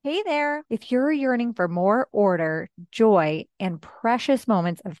Hey there. If you're yearning for more order, joy, and precious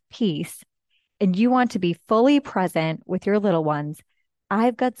moments of peace, and you want to be fully present with your little ones,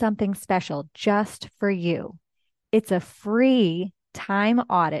 I've got something special just for you. It's a free time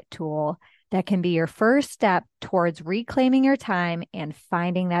audit tool that can be your first step towards reclaiming your time and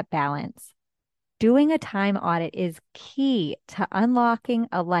finding that balance. Doing a time audit is key to unlocking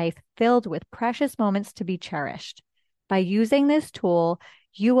a life filled with precious moments to be cherished. By using this tool,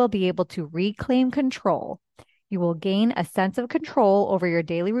 you will be able to reclaim control. You will gain a sense of control over your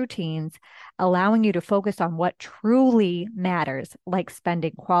daily routines, allowing you to focus on what truly matters, like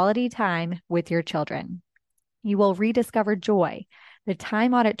spending quality time with your children. You will rediscover joy. The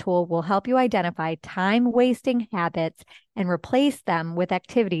time audit tool will help you identify time wasting habits and replace them with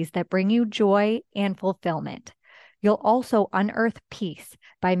activities that bring you joy and fulfillment. You'll also unearth peace.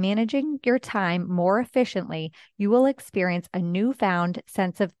 By managing your time more efficiently, you will experience a newfound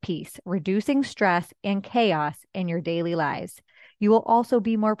sense of peace, reducing stress and chaos in your daily lives. You will also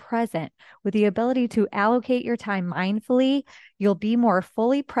be more present. With the ability to allocate your time mindfully, you'll be more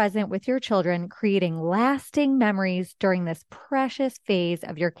fully present with your children, creating lasting memories during this precious phase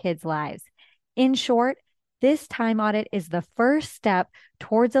of your kids' lives. In short, this time audit is the first step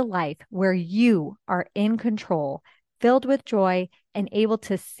towards a life where you are in control, filled with joy, and able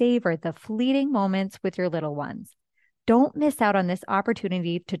to savor the fleeting moments with your little ones. Don't miss out on this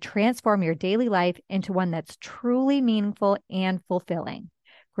opportunity to transform your daily life into one that's truly meaningful and fulfilling.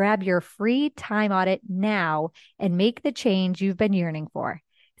 Grab your free time audit now and make the change you've been yearning for.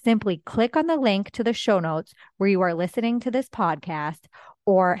 Simply click on the link to the show notes where you are listening to this podcast,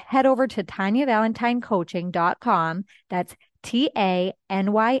 or head over to TanyaValentineCoaching.com. That's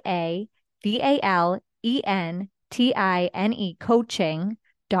TanyaValentine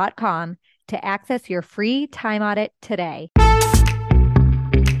coaching.com to access your free time audit today.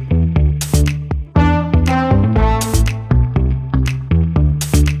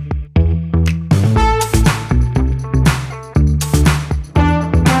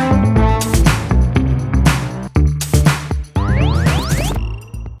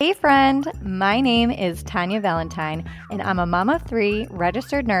 Hey friend, my name is Tanya Valentine, and I'm a mom of three,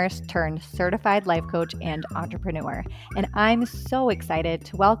 registered nurse turned certified life coach and entrepreneur. And I'm so excited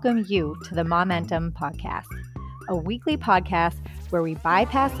to welcome you to the Momentum Podcast, a weekly podcast where we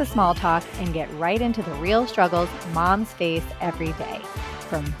bypass the small talk and get right into the real struggles moms face every day.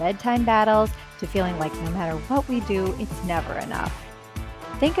 From bedtime battles to feeling like no matter what we do, it's never enough.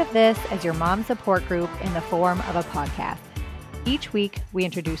 Think of this as your mom support group in the form of a podcast. Each week, we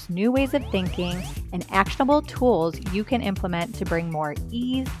introduce new ways of thinking and actionable tools you can implement to bring more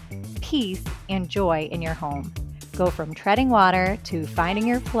ease, peace, and joy in your home. Go from treading water to finding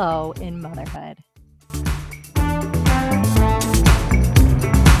your flow in motherhood.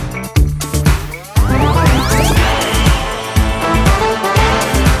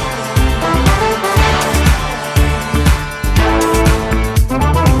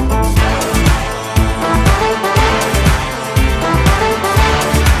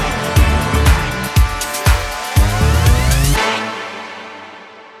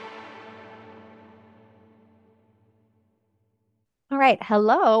 All right.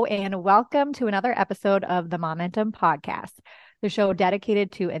 Hello, and welcome to another episode of the Momentum Podcast, the show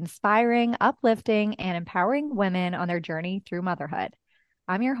dedicated to inspiring, uplifting, and empowering women on their journey through motherhood.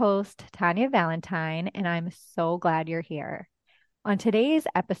 I'm your host, Tanya Valentine, and I'm so glad you're here. On today's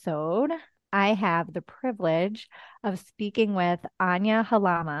episode, I have the privilege of speaking with Ania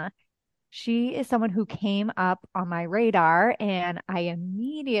Halama. She is someone who came up on my radar, and I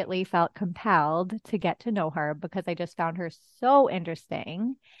immediately felt compelled to get to know her because I just found her so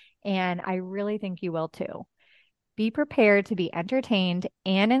interesting. And I really think you will too. Be prepared to be entertained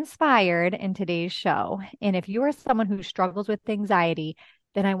and inspired in today's show. And if you are someone who struggles with anxiety,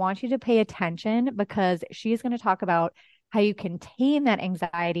 then I want you to pay attention because she is going to talk about how you can tame that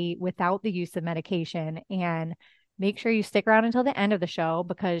anxiety without the use of medication. And make sure you stick around until the end of the show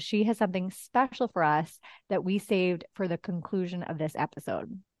because she has something special for us that we saved for the conclusion of this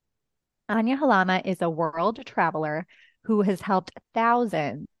episode. Ania Halama is a world traveler who has helped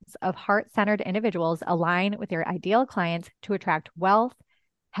thousands of heart-centered individuals align with their ideal clients to attract wealth,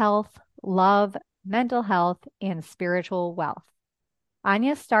 health, love, mental health, and spiritual wealth.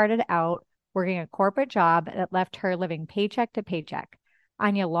 Ania started out working a corporate job that left her living paycheck to paycheck.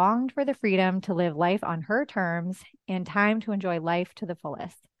 Ania longed for the freedom to live life on her terms and time to enjoy life to the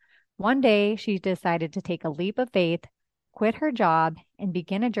fullest. One day, she decided to take a leap of faith, quit her job, and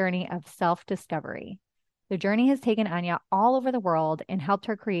begin a journey of self-discovery. The journey has taken Ania all over the world and helped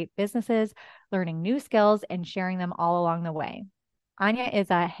her create businesses, learning new skills and sharing them all along the way. Anya is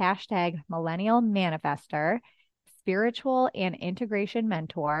a hashtag millennial manifester, spiritual and integration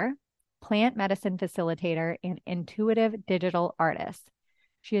mentor, plant medicine facilitator, and intuitive digital artist.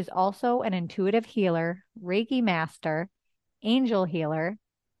 She is also an intuitive healer, Reiki master, angel healer,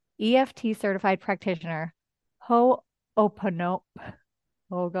 EFT certified practitioner, Ho'opono.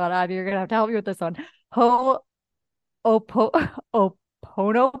 Oh God, Anya, you're gonna have to help me with this one.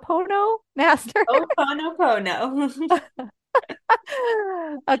 Ho'oponopono master. Oponopono.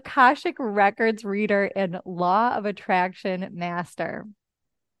 Akashic Records reader and Law of Attraction master.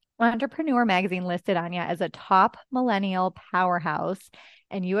 Entrepreneur Magazine listed Anya as a top millennial powerhouse,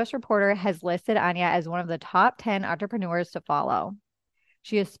 and US Reporter has listed Anya as one of the top 10 entrepreneurs to follow.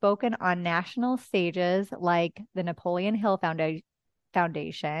 She has spoken on national stages like the Napoleon Hill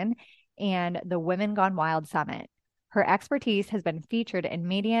Foundation and the Women Gone Wild Summit. Her expertise has been featured in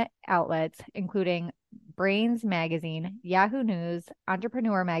media outlets including Brains Magazine, Yahoo News,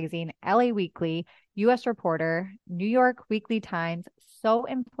 Entrepreneur Magazine, LA Weekly, US Reporter, New York Weekly Times, So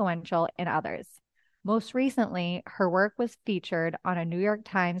Influential, and others. Most recently, her work was featured on a New York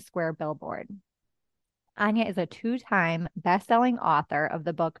Times Square billboard. Anya is a two-time best-selling author of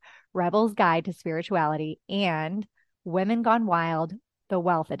the book Rebel's Guide to Spirituality and Women Gone Wild, the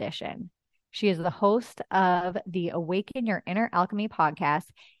Wealth Edition. She is the host of the Awaken Your Inner Alchemy podcast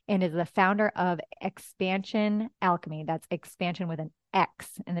and is the founder of Expansion Alchemy. That's expansion with an X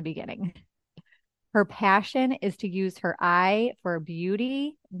in the beginning. Her passion is to use her eye for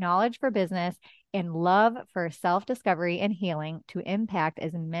beauty, knowledge for business, and love for self-discovery and healing to impact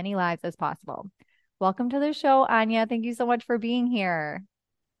as many lives as possible. Welcome to the show, Anya. Thank you so much for being here.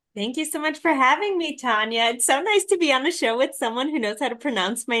 Thank you so much for having me, Tanya. It's so nice to be on a show with someone who knows how to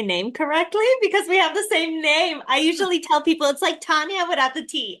pronounce my name correctly because we have the same name. I usually tell people it's like Tanya without the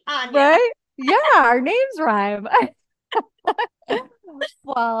T, Anya. Right? Yeah, our names rhyme.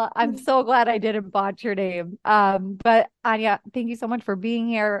 Well, I'm so glad I didn't botch your name. But Anya, thank you so much for being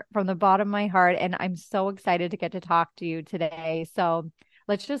here from the bottom of my heart. And I'm so excited to get to talk to you today. So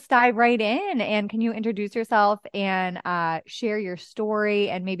let's just dive right in. And can you introduce yourself and share your story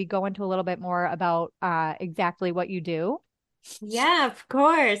and maybe go into a little bit more about exactly what you do? Yeah, of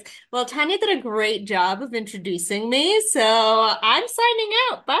course. Well, Tanya did a great job of introducing me, so I'm signing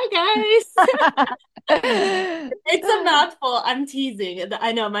out. Bye, guys. It's a mouthful. I'm teasing.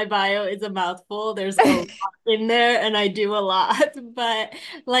 I know my bio is a mouthful. There's a lot in there, and I do a lot. But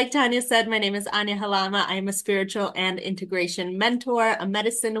like Tanya said, my name is Ania Halama. I am a spiritual and integration mentor, a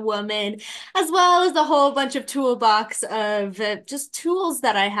medicine woman, as well as a whole bunch of toolbox of just tools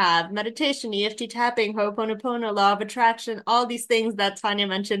that I have: meditation, EFT tapping, Ho'oponopono, law of attraction, all these things that Tanya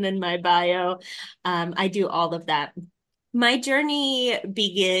mentioned in my bio. I do all of that. My journey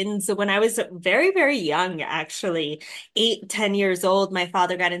begins when I was very, very young, actually, 8, 10 years old. My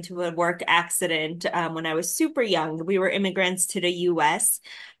father got into a work accident when I was super young. We were immigrants to the US.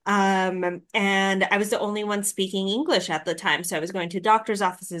 And I was the only one speaking English at the time. So I was going to doctor's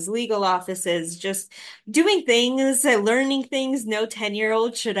offices, legal offices, just doing things, learning things no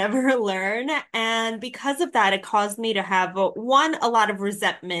 10-year-old should ever learn. And because of that, it caused me to have one, a lot of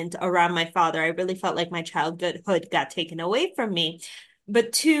resentment around my father. I really felt like my childhood got taken away from me.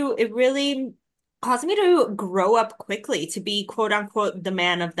 But two, it really caused me to grow up quickly, to be quote unquote the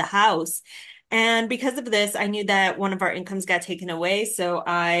man of the house. And because of this, I knew that one of our incomes got taken away. So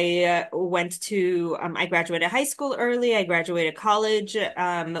I graduated high school early. I graduated college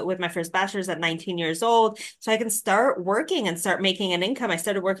with my first bachelor's at 19 years old. So I can start working and start making an income. I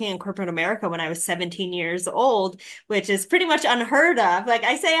started working in corporate America when I was 17 years old, which is pretty much unheard of. Like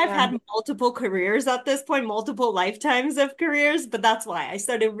I say, I've Yeah. had multiple careers at this point, multiple lifetimes of careers, but that's why I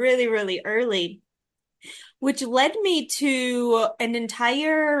started really, really early, which led me to an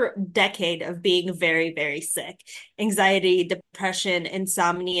entire decade of being very, very sick. Anxiety, depression,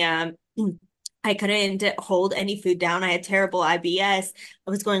 insomnia. I couldn't hold any food down. I had terrible IBS. I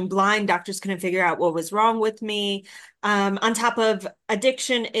was going blind. Doctors couldn't figure out what was wrong with me. On top of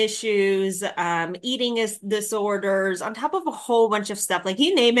addiction issues, disorders, on top of a whole bunch of stuff. Like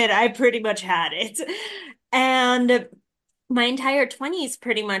you name it, I pretty much had it. And my entire 20s,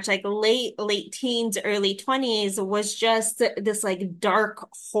 pretty much like late teens, early 20s, was just this like dark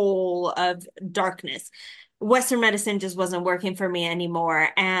hole of darkness. Western medicine just wasn't working for me anymore.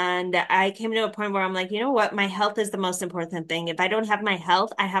 And I came to a point where I'm like, you know what? My health is the most important thing. If I don't have my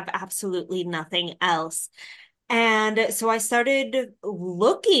health, I have absolutely nothing else. And so I started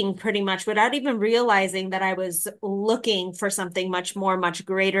looking pretty much without even realizing that I was looking for something much more, much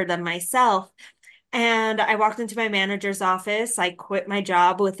greater than myself. And I walked into my manager's office. I quit my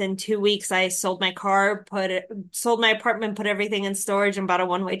job. Within 2 weeks, I sold my car, sold my apartment, put everything in storage, and bought a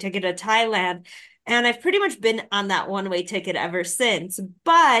one-way ticket to Thailand. And I've pretty much been on that one-way ticket ever since.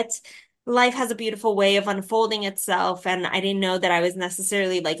 But life has a beautiful way of unfolding itself. And I didn't know that I was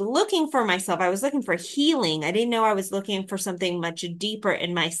necessarily like looking for myself. I was looking for healing. I didn't know I was looking for something much deeper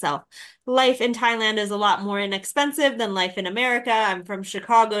in myself. Life in Thailand is a lot more inexpensive than life in America. I'm from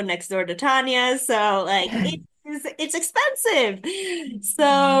Chicago, next door to Tanya, so like it's expensive. So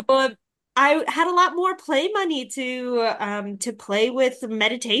Mhm. I had a lot more play money to play with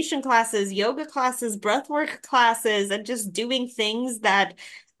meditation classes, yoga classes, breathwork classes, and just doing things that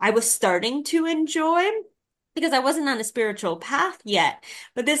I was starting to enjoy because I wasn't on a spiritual path yet.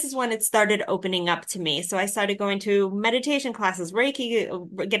 But this is when it started opening up to me. So I started going to meditation classes,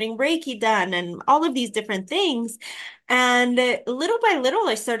 Reiki, getting Reiki done, and all of these different things. And little by little,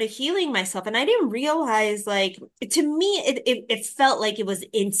 I started healing myself. And I didn't realize, like, to me, it felt like it was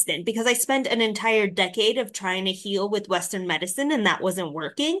instant because I spent an entire decade of trying to heal with Western medicine and that wasn't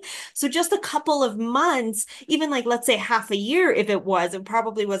working. So just a couple of months, even like, let's say half a year, if it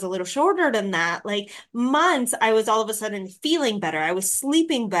probably was a little shorter than that. Like, months, I was all of a sudden feeling better. I was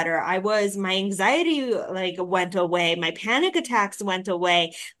sleeping better. My anxiety like went away. My panic attacks went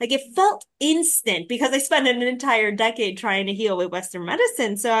away. Like it felt instant because I spent an entire decade trying to heal with Western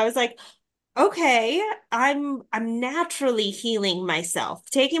medicine. So I was like, okay, I'm naturally healing myself,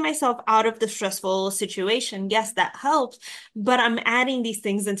 taking myself out of the stressful situation. Yes, that helps, but I'm adding these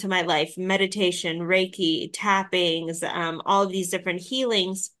things into my life, meditation, Reiki, tappings, all of these different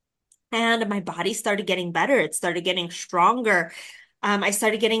healings. And my body started getting better. It started getting stronger. I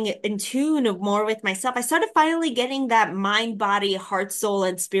started getting in tune more with myself. I started finally getting that mind, body, heart, soul,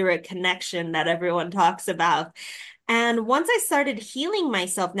 and spirit connection that everyone talks about. And once I started healing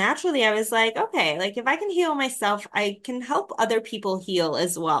myself naturally, I was like, okay, like if I can heal myself, I can help other people heal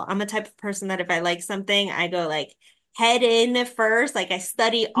as well. I'm a type of person that if I like something, I go like head in first. Like I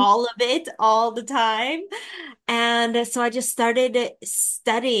study all of it all the time. And so I just started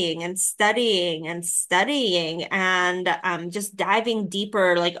studying and studying and studying and just diving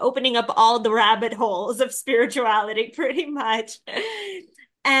deeper, like opening up all the rabbit holes of spirituality pretty much.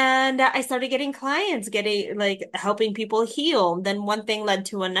 And I started getting clients, getting like helping people heal. Then one thing led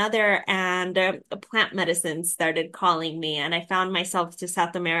to another, and plant medicine started calling me. And I found myself to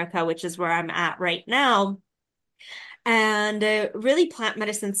South America, which is where I'm at right now. And really, plant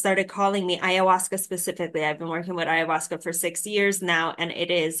medicine started calling me, ayahuasca specifically. I've been working with ayahuasca for 6 years now, and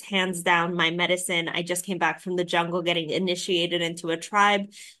it is hands down my medicine. I just came back from the jungle getting initiated into a tribe,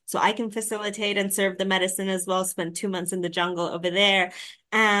 so I can facilitate and serve the medicine as well. Spent 2 months in the jungle over there,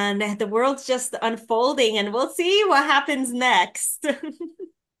 and the world's just unfolding, and we'll see what happens next.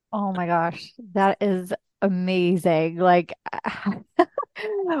 Oh my gosh, that is amazing. Like,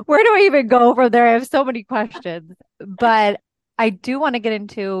 where do I even go from there? I have so many questions, but I do want to get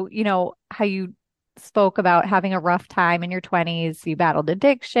into, how you spoke about having a rough time in your 20s. You battled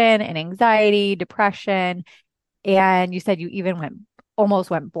addiction and anxiety, depression, and you said you even almost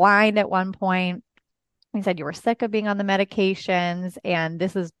went blind at one point. You said you were sick of being on the medications, and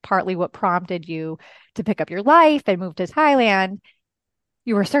this is partly what prompted you to pick up your life and move to Thailand.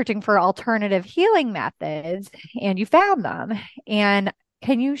 You were searching for alternative healing methods and you found them. And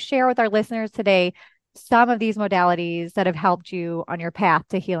can you share with our listeners today some of these modalities that have helped you on your path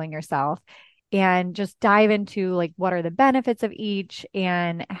to healing yourself? And just dive into like what are the benefits of each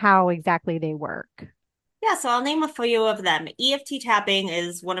and how exactly they work. Yeah, so I'll name a few of them. EFT tapping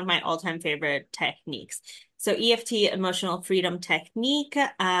is one of my all-time favorite techniques. So EFT, emotional freedom technique.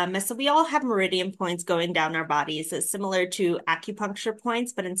 So we all have meridian points going down our bodies. It's similar to acupuncture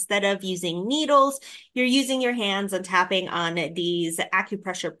points, but instead of using needles, you're using your hands and tapping on these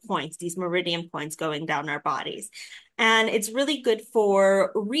acupressure points, these meridian points going down our bodies. And it's really good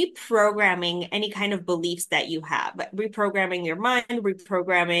for reprogramming any kind of beliefs that you have, reprogramming your mind,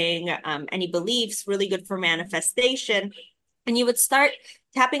 reprogramming any beliefs, really good for manifestation. And you would start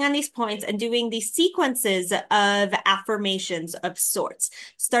tapping on these points and doing these sequences of affirmations of sorts,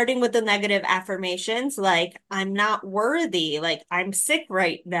 starting with the negative affirmations like, I'm not worthy, like, I'm sick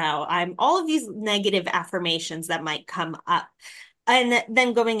right now. I'm all of these negative affirmations that might come up. And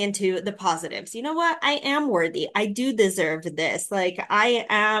then going into the positives, you know what? I am worthy. I do deserve this. Like I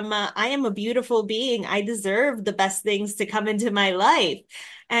am a beautiful being. I deserve the best things to come into my life.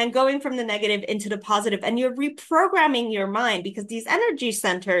 And going from the negative into the positive, and you're reprogramming your mind because these energy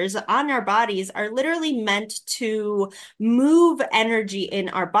centers on our bodies are literally meant to move energy in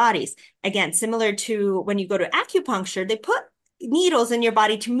our bodies. Again, similar to when you go to acupuncture, they put needles in your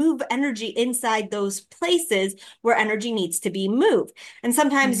body to move energy inside those places where energy needs to be moved. And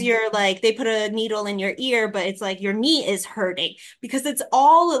sometimes Mhm. you're like, they put a needle in your ear, but it's like your knee is hurting because it's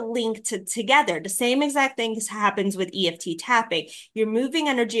all linked together. The same exact thing happens with EFT tapping. You're moving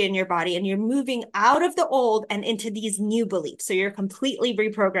energy in your body and you're moving out of the old and into these new beliefs. So you're completely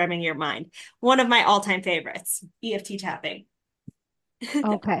reprogramming your mind. One of my all-time favorites, EFT tapping.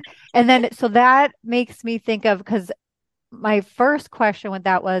 Okay. And then, so that makes me think of, because my first question with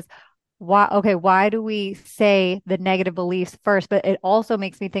that was, why do we say the negative beliefs first? But it also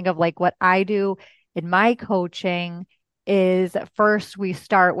makes me think of like what I do in my coaching is first we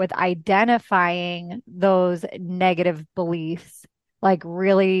start with identifying those negative beliefs, like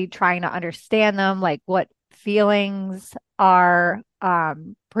really trying to understand them, like what feelings are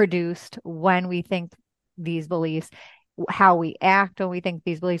produced when we think these beliefs, how we act when we think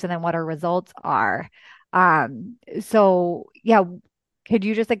these beliefs, and then what our results are. So yeah, could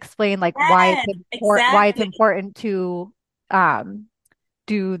you just explain like Yes, why it's exactly. important to um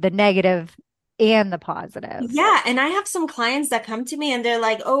do the negative and the positive? Yeah, and I have some clients that come to me and they're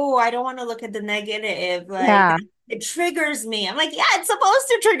like, "Oh, I don't want to look at the negative. Like Yeah. it triggers me." I'm like, "Yeah, it's supposed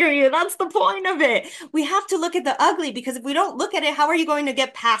to trigger you. That's the point of it. We have to look at the ugly because if we don't look at it, how are you going to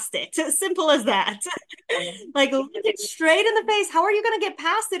get past it? As simple as that." Like look it straight in the face. How are you going to get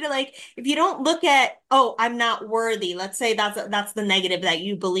past it? Like if you don't look at, "Oh, I'm not worthy." Let's say that's the negative that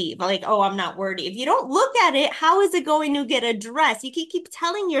you believe. Like, "Oh, I'm not worthy." If you don't look at it, how is it going to get addressed? You can keep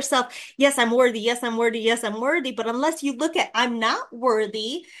telling yourself, yes, I'm worthy. Yes, I'm worthy. Yes, I'm worthy. But unless you look at I'm not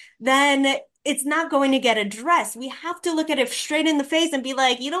worthy, then it's not going to get addressed. We have to look at it straight in the face and be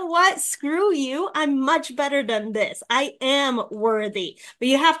like, you know what? Screw you. I'm much better than this. I am worthy. But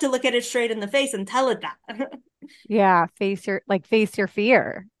you have to look at it straight in the face and tell it that. Yeah, face your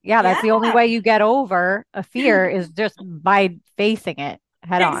fear. Yeah, that's Yeah, the only way you get over a fear is just by facing it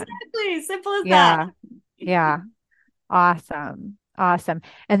head on. exactly. Simple as that. Yeah. Yeah. Awesome. Awesome.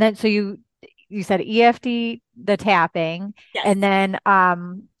 And then so you said EFT, the tapping, Yes. and then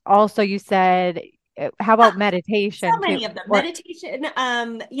also you said how about So meditation too? many of them. Or Meditation,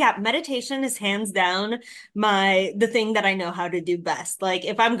 yeah, meditation is hands down the thing that I know how to do best. Like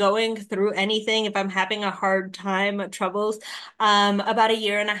if I'm going through anything, if I'm having a hard time, troubles, about a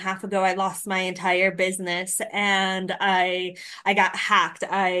year and a half ago, I lost my entire business and I got hacked.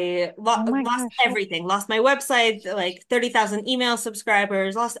 I lo oh my lost gosh. everything, lost my website, like 30,000 email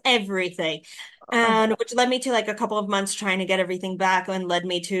subscribers, lost everything. Oh, And which led me to like a couple of months trying to get everything back and led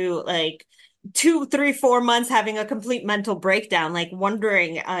me to like 2, 3, 4 months having a complete mental breakdown, like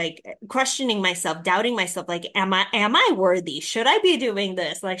wondering, like questioning myself, doubting myself, like, am I worthy? Should I be doing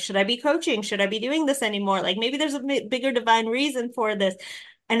this? Like, should I be coaching? Should I be doing this anymore? Like, maybe there's a bigger divine reason for this.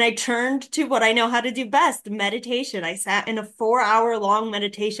 And I turned to what I know how to do best, meditation. I sat in a 4 hour long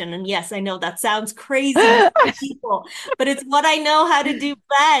meditation. And yes, I know that sounds crazy to people, but it's what I know how to do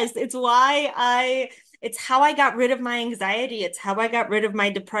best. It's how I got rid of my anxiety. It's how I got rid of my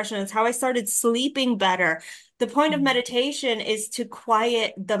depression. It's how I started sleeping better. The point of meditation is to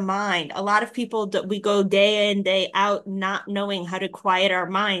quiet the mind. A lot of people, we go day in, day out, not knowing how to quiet our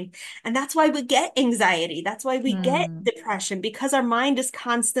mind. And that's why we get anxiety. That's why we get Hmm. depression because our mind is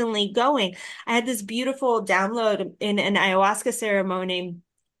constantly going. I had this beautiful download in an ayahuasca ceremony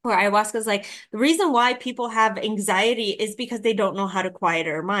where ayahuasca is like, the reason why people have anxiety is because they don't know how to quiet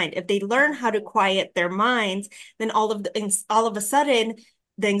their mind. If they learn how to quiet their minds, then all of a sudden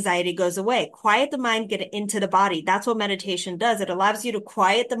the anxiety goes away. Quiet the mind, get it into the body. That's what meditation does. It allows you to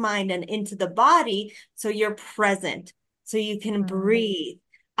quiet the mind and into the body so you're present, so you can Hmm. breathe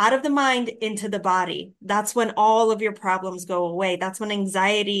out of the mind into the body. That's when all of your problems go away. That's when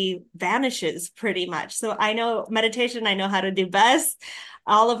anxiety vanishes pretty much. So I know meditation, I know how to do best.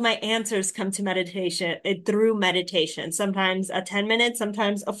 All of my answers come to meditation through meditation. Sometimes a 10 minute,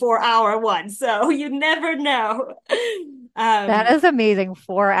 sometimes a 4 hour one. So you never know. That Um, is amazing.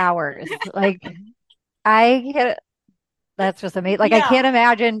 4 hours. Like I can't, that's just amazing. Like I yeah, can't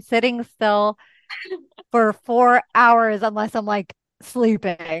imagine sitting still for 4 hours unless I'm like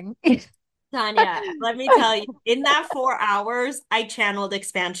sleeping. Tanya, let me tell you, in that 4 hours, I channeled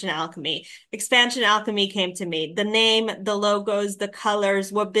Expansion Alchemy. Expansion Alchemy came to me. The name, the logos, the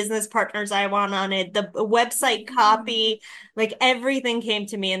colors, what business partners I want on it, the website copy, like everything came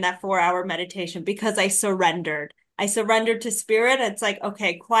to me in that 4 hour meditation because I surrendered. I surrendered to spirit. It's like,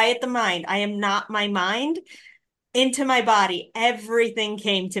 okay, quiet the mind. I am not my mind. Into my body. Everything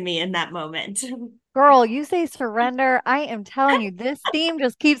came to me in that moment. Girl, you say surrender. I am telling you, this theme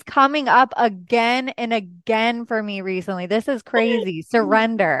just keeps coming up again and again for me recently. This is crazy.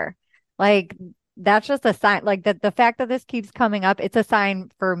 Surrender. Like, that's just a sign, like the fact that this keeps coming up, it's a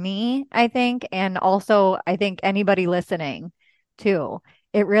sign for me, I think, and also I think anybody listening too.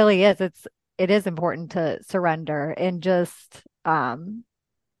 It really is. It is important to surrender and just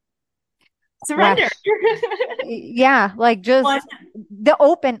Surrender. yeah, like just One, the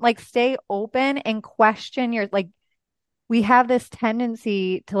open, like stay open and question your like we have this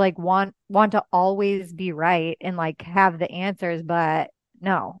tendency to like want to always be right and like have the answers, but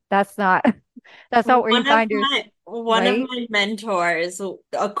no, that's not that's not where you find your one of right. my mentors,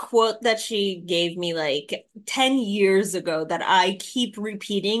 a quote that she gave me like 10 years ago that I keep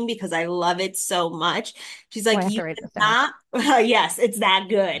repeating because I love it so much. She's Oh, I like, have you to write this down. cannot, yes, it's that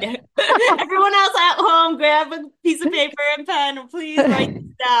good. Everyone else at home, grab a piece of paper and pen. Please write this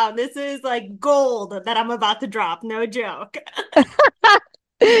down. This is like gold that I'm about to drop. No joke.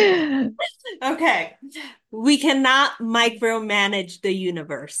 Okay. We cannot micromanage the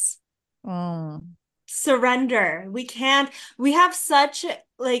universe. Mm, Surrender. We can't, we have such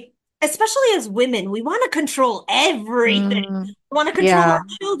like, especially as women, we want to control everything. mm, We want to control yeah, our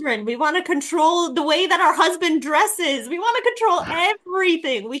children. We want to control the way that our husband dresses. We want to control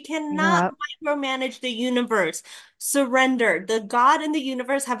everything. We cannot yeah. micromanage the universe. Surrender. The God and the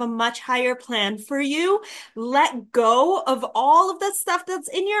universe have a much higher plan for you. Let go of all of the stuff that's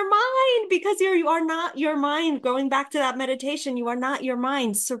in your mind because you are not your mind. Going back to that meditation, you are not your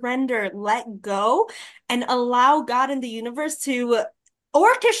mind. Surrender, let go, and allow God and the universe to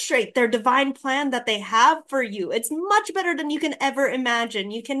orchestrate their divine plan that they have for you. It's much better than you can ever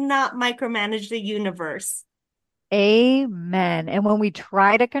imagine. You cannot micromanage the universe. Amen. And when we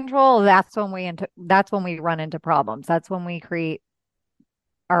try to control, that's when we run into problems. That's when we create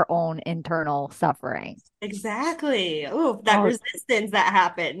our own internal suffering. Exactly. Oh, that Oh, resistance that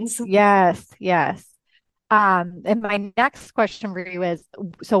happens. yes, yes. And my next question for you is,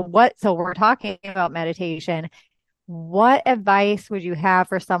 so we're talking about meditation. What advice would you have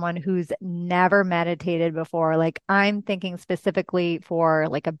for someone who's never meditated before? Like I'm thinking specifically for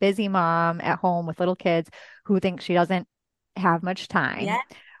like a busy mom at home with little kids who thinks she doesn't have much time. Yeah.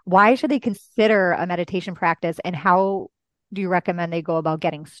 Why should they consider a meditation practice and how do you recommend they go about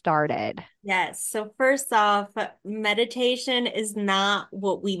getting started? Yes. So first off, meditation is not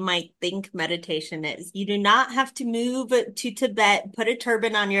what we might think meditation is. You do not have to move to Tibet, put a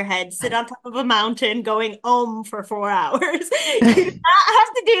turban on your head, sit on top of a mountain going Om for 4 hours. You do not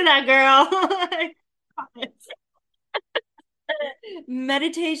have to do that, girl.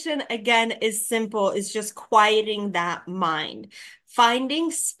 Meditation, again, is simple. It's just quieting that mind,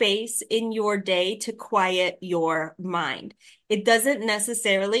 finding space in your day to quiet your mind. It doesn't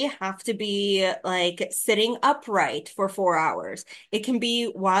necessarily have to be like sitting upright for 4 hours. It can be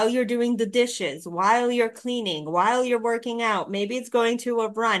while you're doing the dishes, while you're cleaning, while you're working out. Maybe it's going to a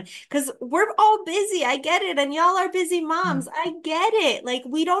run because we're all busy. I get it. And y'all are busy moms. I get it. Like,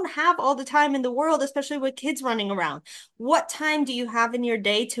 we don't have all the time in the world, especially with kids running around. What time do you have in your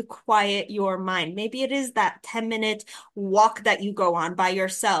day to quiet your mind? Maybe it is that 10-minute walk that you go on by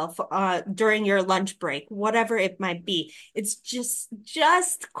yourself during your lunch break, whatever it might be. It's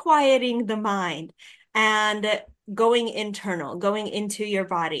just quieting the mind and going internal, going into your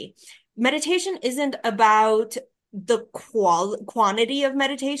body. Meditation isn't about the quantity of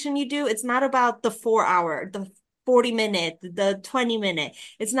meditation you do. It's not about the 4 hour, the 40 minute, the 20 minute.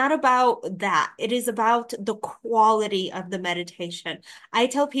 It's not about that. It is about the quality of the meditation. I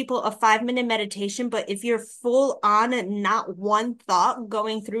tell people a 5 minute meditation, but if you're full on and not one thought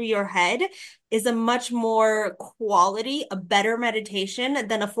going through your head, is a much more quality, a better meditation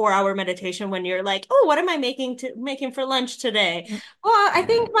than a 4 hour meditation when you're like, oh, what am I making for lunch today? Well, I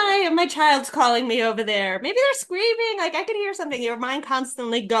think my child's calling me over there. Maybe they're screaming. Like I could hear something. Your mind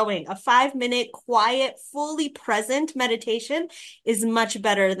constantly going. A 5 minute quiet, fully present meditation is much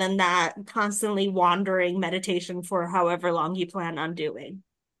better than that constantly wandering meditation for however long you plan on doing.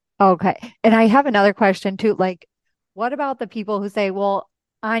 Okay. And I have another question too. Like, what about the people who say, well,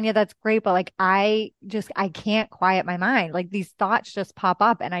 Anya, that's great, but like I can't quiet my mind. Like these thoughts just pop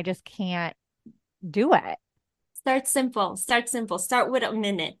up and I just can't do it. Start simple. Start simple. Start with a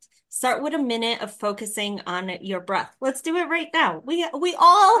minute. Start with a minute of focusing on your breath. Let's do it right now. We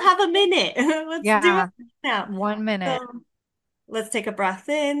all have a minute. Let's do it Yeah, right now. 1 minute. So let's take a breath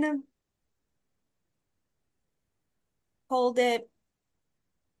in, hold it,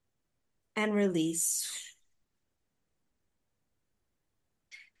 and release.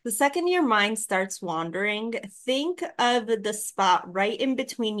 The second your mind starts wandering, think of the spot right in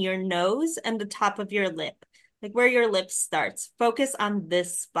between your nose and the top of your lip, like where your lip starts. Focus on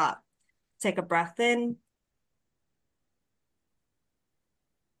this spot. Take a breath in,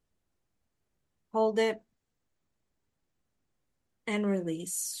 Hold it and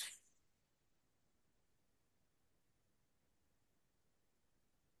release.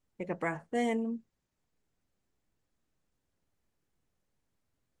 Take a breath in,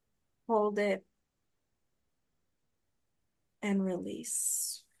 hold it and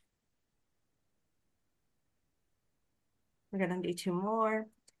release. We're going to do two more.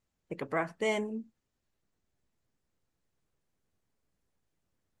 Take a breath in,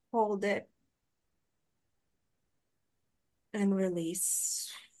 hold it and release.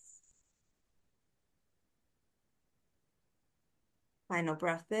 Final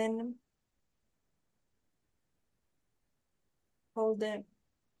breath in, hold it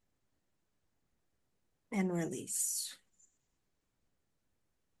and release.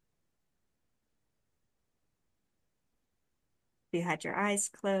 If you had your eyes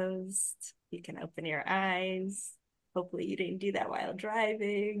closed, you can open your eyes. Hopefully you didn't do that while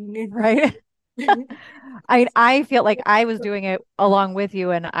driving. Right. I feel like I was doing it along with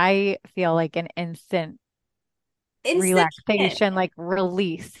you, and I feel like an instant Instant hit. relaxation, like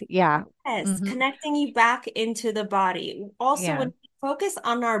release. Yeah. Yes, Hmm. connecting you back into the body. Also, when Yeah. we focus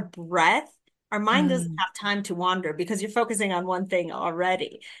on our breath, our mind doesn't Mm. have time to wander because you're focusing on one thing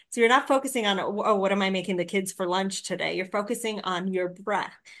already. So you're not focusing on, oh, what am I making the kids for lunch today? You're focusing on your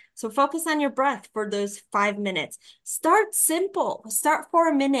breath. So focus on your breath for those 5 minutes. Start simple. Start for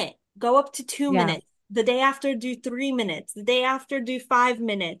a minute. Go up to two Yeah. minutes. The day after, do 3 minutes. The day after, do 5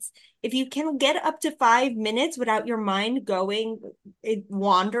 minutes. If you can get up to 5 minutes without your mind going,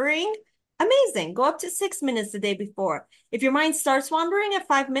 wandering, amazing. Go up to 6 minutes the day before. If your mind starts wandering at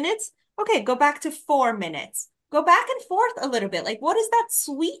 5 minutes, okay, go back to 4 minutes. Go back and forth a little bit. Like, what is that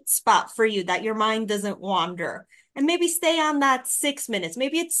sweet spot for you that your mind doesn't wander? And maybe stay on that 6 minutes.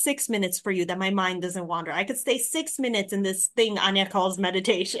 Maybe it's 6 minutes for you that my mind doesn't wander. I could stay 6 minutes in this thing Ania calls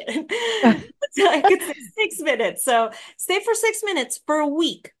meditation. So I could stay 6 minutes. So stay for 6 minutes for a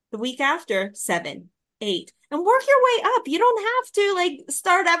week. The week after, 7, 8, and work your way up. You don't have to like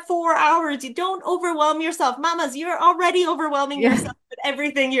start at 4 hours. You don't overwhelm yourself. Mamas, you're already overwhelming Yeah. yourself with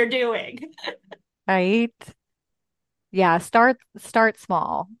everything you're doing. Right. Yeah. Start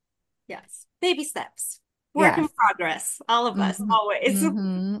small. Yes. Baby steps. Work in Yes. progress. All of us, Hmm. always.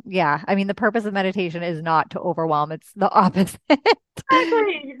 Hmm. Yeah. I mean, the purpose of meditation is not to overwhelm, it's the opposite.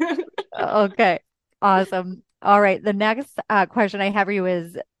 Exactly. Okay. Awesome. All right. The next question I have for you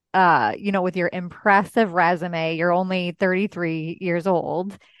is with your impressive resume, you're only 33 years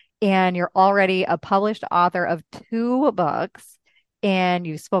old and you're already a published author of two books, and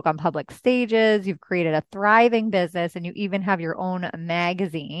you spoke on public stages, you've created a thriving business, and you even have your own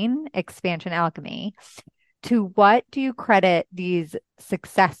magazine, Expansion Alchemy. To what do you credit these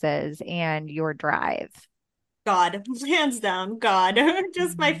successes and your drive? God, hands down, God.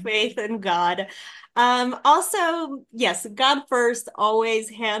 Just my Mhm. faith in God. Also, yes, God first, always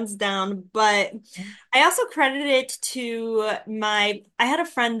hands down, but I also credit it to I had a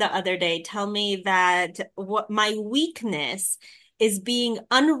friend the other day tell me that what my weakness is being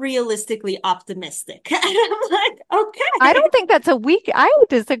unrealistically optimistic. And I'm like, I okay. don't think that's a weak. I would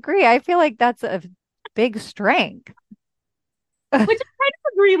disagree. I feel like that's a big strength. Which I kind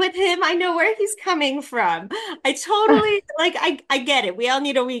of agree with him. I know where he's coming from. I totally like I get it. We all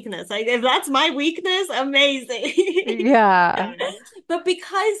need a weakness. Like if that's my weakness, amazing. Yeah. But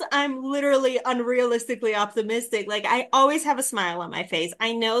because I'm literally unrealistically optimistic, like I always have a smile on my face.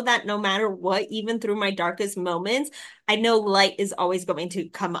 I know that no matter what, even through my darkest moments, I know light is always going to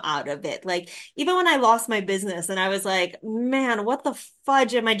come out of it. Like even when I lost my business and I was like, man, what the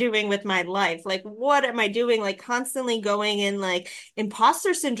fudge am I doing with my life? Like, what am I doing? Like constantly going in like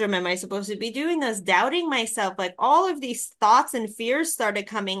imposter syndrome. Am I supposed to be doing this? Doubting myself. Like all of these thoughts and fears started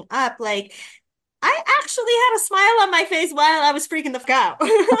coming up. Like I actually had a smile on my face while I was freaking the fuck out.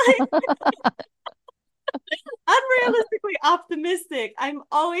 Like, unrealistically optimistic. I'm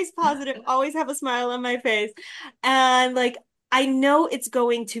always positive, always have a smile on my face. And like, I know it's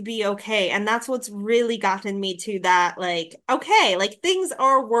going to be okay. And that's what's really gotten me to that. Like, okay, like things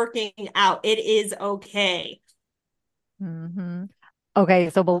are working out. It is okay. Hmm. Okay,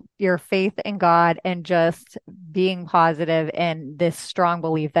 so your faith in God and just being positive and this strong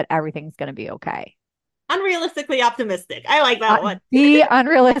belief that everything's going to be okay. Unrealistically optimistic. I like Uh, that one. be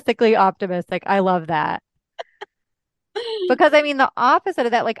unrealistically optimistic. I love that. Because I mean, the opposite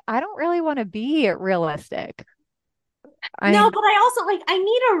of that, like, I don't really want to be realistic. No, I'm, but I also like I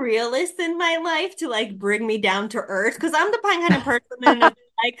need a realist in my life to like bring me down to earth because I'm the kind of person and it's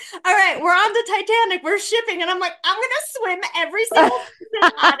like, all right, we're on the Titanic, we're shipping, and I'm like, I'm gonna swim every single person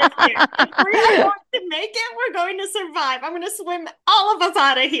out of here. If we are going to make it, we're going to survive. I'm gonna swim all of us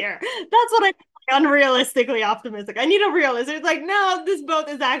out of here. That's what I unrealistically optimistic. I need a realist. It's like, no, this boat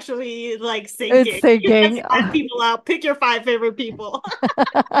is actually like It's sinking. You just sinking. let people out. Pick your five favorite people.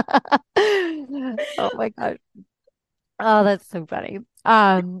 Oh my gosh. Oh, that's so funny.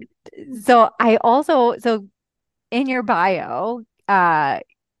 So I also, so in your bio,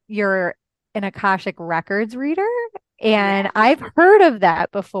 you're an Akashic Records reader, Yeah. and I've heard of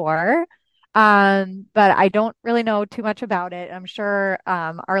that before. But I don't really know too much about it. I'm sure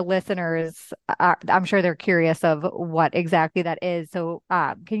our listeners I'm sure they're curious of what exactly that is. So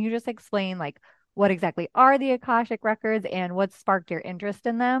can you just explain like what exactly are the Akashic Records and what sparked your interest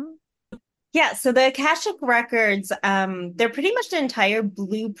in them? Yeah, so the Akashic Records, they're pretty much the entire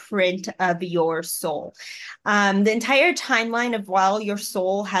blueprint of your soul. The entire timeline of while your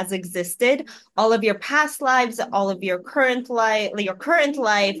soul has existed, all of your past lives, all of your current life,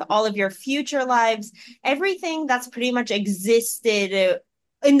 all of your future lives, everything that's pretty much existed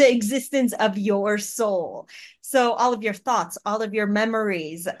in the existence of your soul. So all of your thoughts, all of your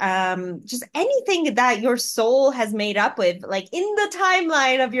memories, just anything that your soul has made up with, like in the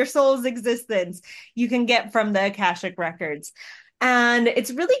timeline of your soul's existence, you can get from the Akashic Records. And it's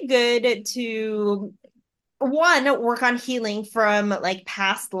really good to one work on healing from like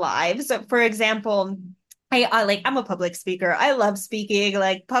past lives. So for example, I'm a public speaker. I love speaking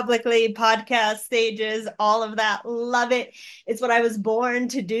like publicly, podcast stages, all of that. Love it. It's what I was born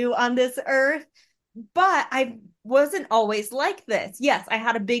to do on this earth, but I wasn't always like this. Yes, I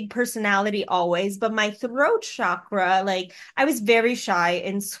had a big personality always, but my throat chakra, like I was very shy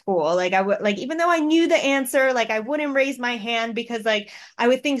in school. Like I would like even though I knew the answer, like I wouldn't raise my hand because like I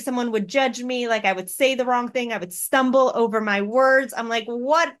would think someone would judge me, like I would say the wrong thing, I would stumble over my words. I'm like,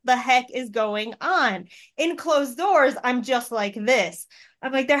 what the heck is going on? In closed doors, I'm just like this.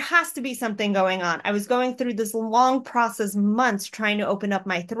 I'm like, there has to be something going on. I was going through this long process, months trying to open up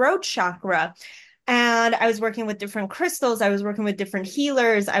my throat chakra, and I was working with different crystals. I was working with different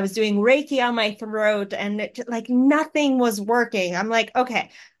healers. I was doing Reiki on my throat, and like nothing was working. I'm like,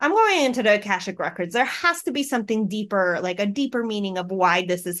 okay, I'm going into the Akashic Records. There has to be something deeper, like a deeper meaning of why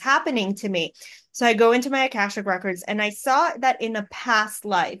this is happening to me. So I go into my Akashic Records and I saw that in a past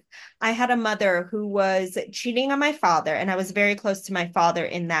life, I had a mother who was cheating on my father, and I was very close to my father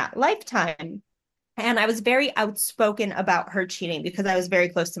in that lifetime. And I was very outspoken about her cheating because I was very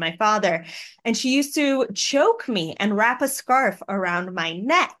close to my father. And she used to choke me and wrap a scarf around my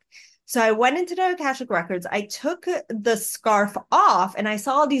neck. So I went into the Akashic Records. I took the scarf off and I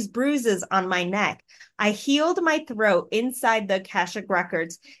saw all these bruises on my neck. I healed my throat inside the Akashic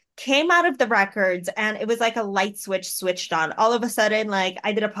Records, came out of the records, and it was like a light switch switched on. All of a sudden, like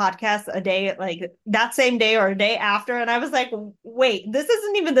I did a podcast a day, like that same day or a day after, and I was like, wait, this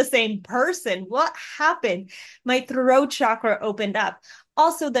isn't even the same person. What happened? My throat chakra opened up.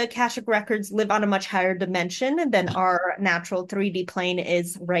 Also, the Akashic Records live on a much higher dimension than our natural 3D plane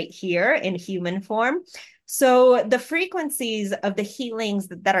is right here in human form. So the frequencies of the healings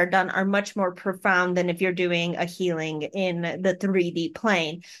that are done are much more profound than if you're doing a healing in the 3D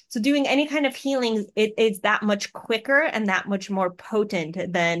plane. So doing any kind of healing, it is that much quicker and that much more potent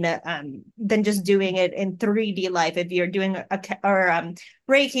than just doing it in 3D life. If you're doing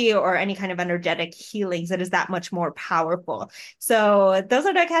Reiki or any kind of energetic healings, it is that much more powerful. So those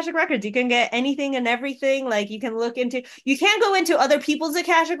are the Akashic Records. You can get anything and everything. Like you can look into, you can't go into other people's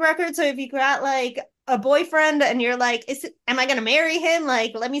Akashic Records. So if you got like a boyfriend and you're like, am I going to marry him?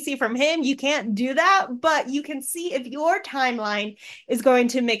 Like, let me see from him. You can't do that, but you can see if your timeline is going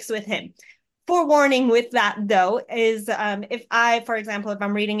to mix with him. Forewarning with that though is if I, for example, if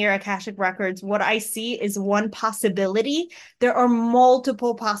I'm reading your Akashic Records, what I see is one possibility. There are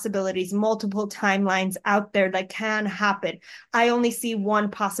multiple possibilities, multiple timelines out there that can happen. I only see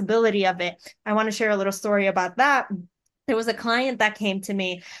one possibility of it. I want to share a little story about that. There was a client that came to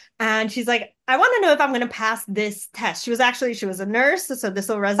me and she's like, I want to know if I'm going to pass this test. She was a nurse, so this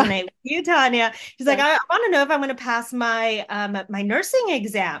will resonate with you, Tanya. She's like, Yes. I want to know if I'm going to pass my nursing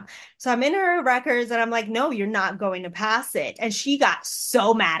exam. So I'm in her records and I'm like, no, you're not going to pass it. And she got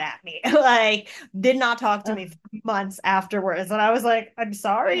so mad at me, like did not talk to me for months afterwards. And I was like, I'm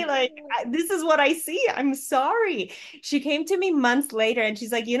sorry, like this is what I see. I'm sorry. She came to me months later and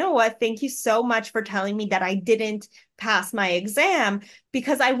she's like, you know what? Thank you so much for telling me that I didn't pass my exam,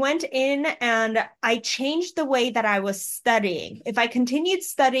 because I went in and I changed the way that I was studying. If I continued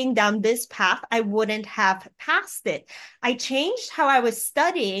studying down this path, I wouldn't have passed it. I changed how I was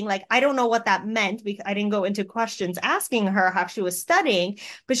studying. Like, I don't know what that meant because I didn't go into questions asking her how she was studying,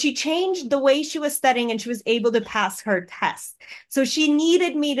 but she changed the way she was studying and she was able to pass her test. So she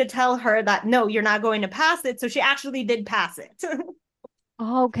needed me to tell her that, no, you're not going to pass it. So she actually did pass it.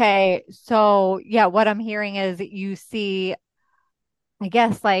 Okay. So, yeah, what I'm hearing is you see, I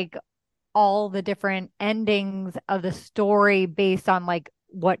guess, like all the different endings of the story based on like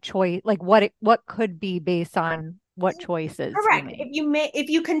what choice, like what could be based on what choices you Correct. make. If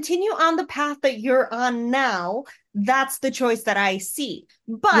you continue on the path that you're on now, that's the choice that I see.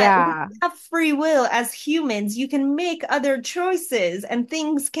 But we Yeah. have free will as humans. You can make other choices and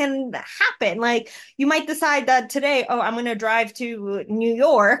things can happen. Like you might decide that today, oh, I'm going to drive to New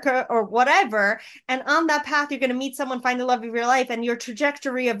York or whatever. And on that path, you're going to meet someone, find the love of your life, and your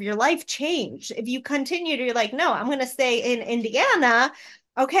trajectory of your life change. If you continue to, like, no, I'm going to stay in Indiana,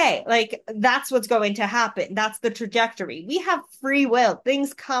 okay, like that's what's going to happen. That's the trajectory. We have free will.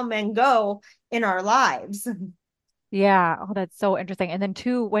 Things come and go in our lives. Yeah. Oh, that's so interesting. And then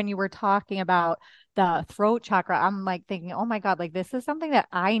too, when you were talking about the throat chakra, I'm like thinking, oh my God, like this is something that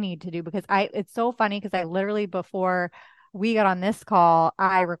I need to do because it's so funny because I literally before we got on this call,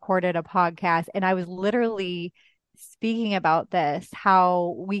 I recorded a podcast and I was literally speaking about this,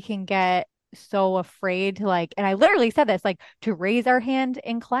 how we can get so afraid to like, and I literally said this, like to raise our hand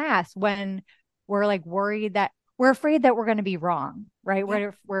in class when we're like worried that we're afraid that we're going to be wrong, right?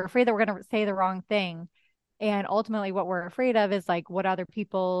 Yeah. We're afraid that we're going to say the wrong thing. And ultimately, what we're afraid of is like what other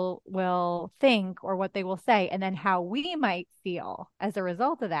people will think or what they will say, and then how we might feel as a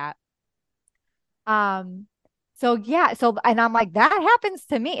result of that. Um, so yeah, so and I'm like, that happens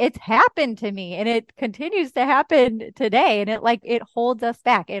to me. It's happened to me, and it continues to happen today. And it like it holds us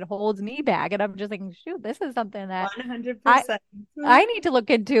back. It holds me back. And I'm just like, shoot, this is something that I 100%. I need to look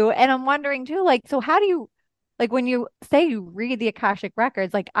into. And I'm wondering too, like, so how do you like when you say you read the Akashic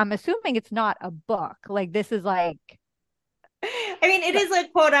records, like I'm assuming it's not a book. Like this is like I mean, it is a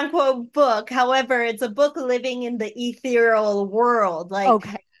quote unquote book. However, it's a book living in the ethereal world. Like,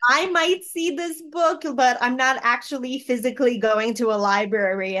 okay. I might see this book, but I'm not actually physically going to a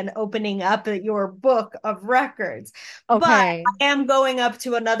library and opening up your book of records. But Okay. I am going up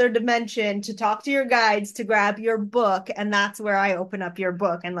to another dimension to talk to your guides to grab your book. And that's where I open up your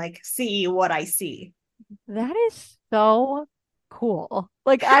book and like see what I see. That is so cool.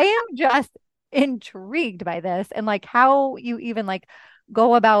 Like I am just intrigued by this and like how you even like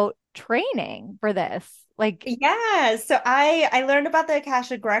go about training for this. Like, Yeah, so I learned about the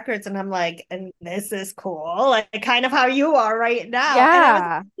Akashic records and I'm like, and this is cool, like kind of how you are right now. And I was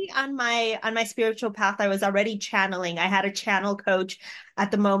yeah. already on my spiritual path. I was already channeling. I had a channel coach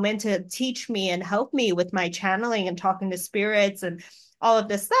at the moment to teach me and help me with my channeling and talking to spirits and all of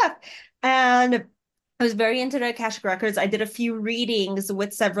this stuff. And I was very into the Akashic records. I did a few readings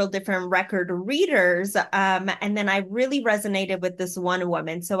with several different record readers, and then I really resonated with this one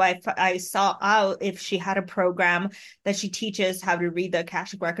woman. So I saw out if she had a program that she teaches how to read the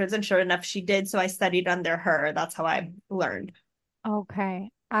Akashic records, and sure enough, she did. So I studied under her. That's how I learned.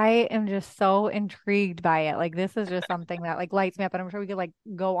 Okay. I am just so intrigued by it. Like this is just something that like lights me up and I'm sure we could like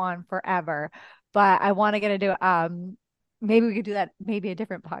go on forever. But I want to get into maybe we could do that maybe a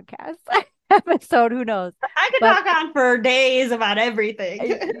different podcast episode, who knows. I could But talk on for days about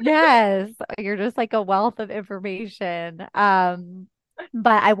everything. yes, you're just like a wealth of information.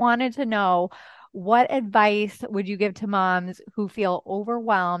 But I wanted to know what advice would you give to moms who feel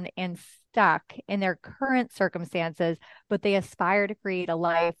overwhelmed and stuck in their current circumstances, but they aspire to create a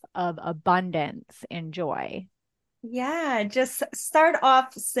life of abundance and joy? Yeah, just start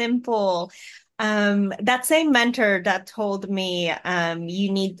off simple. That same mentor that told me,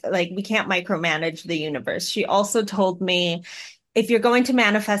 you need, like, we can't micromanage the universe. She also told me, if you're going to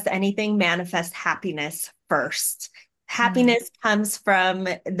manifest anything, manifest happiness first. Mm, Happiness comes from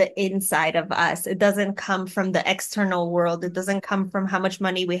the inside of us. It doesn't come from the external world. It doesn't come from how much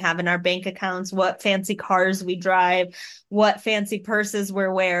money we have in our bank accounts, what fancy cars we drive, what fancy purses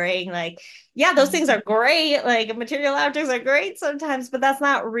we're wearing. Like, yeah, those things mm. are great. Like material objects are great sometimes, but that's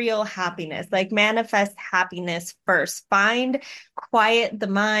not real happiness. Like manifest happiness first. Find quiet the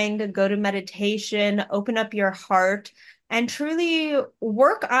mind, go to meditation, open up your heart and truly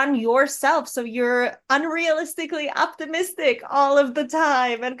work on yourself so you're unrealistically optimistic all of the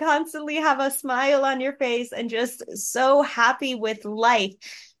time and constantly have a smile on your face and just so happy with life.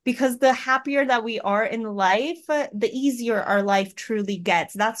 Because the happier that we are in life, the easier our life truly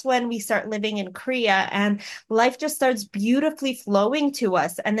gets. That's when we start living in Kriya and life just starts beautifully flowing to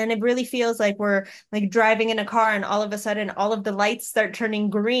us. And then it really feels like we're like driving in a car and all of a sudden all of the lights start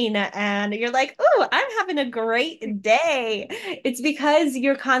turning green and you're like, "Oh, I'm having a great day." It's because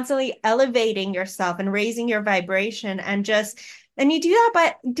you're constantly elevating yourself and raising your vibration and you do that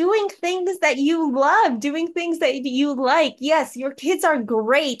by doing things that you love, doing things that you like. Yes, your kids are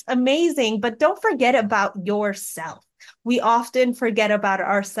great, amazing, but don't forget about yourself. we often forget about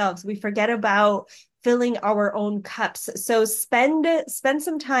ourselves. We forget about filling our own cups. So spend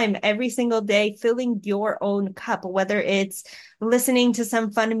some time every single day filling your own cup, whether it's listening to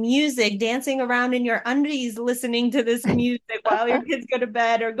some fun music, dancing around in your undies, listening to this music while your kids go to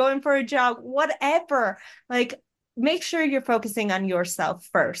bed or going for a jog, whatever. Like make sure you're focusing on yourself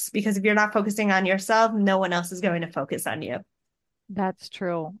first, because if you're not focusing on yourself, no one else is going to focus on you. That's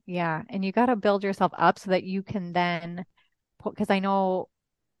true. Yeah. And you got to build yourself up so that you can then put, because I know,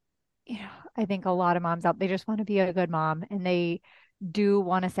 I think a lot of moms out, they just want to be a good mom and they do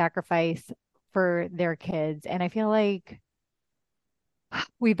want to sacrifice for their kids. And I feel like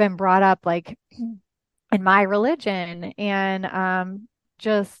we've been brought up like in my religion and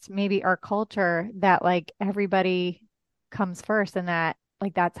just maybe our culture that like everybody comes first and that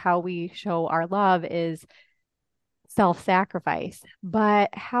like that's how we show our love is self-sacrifice. But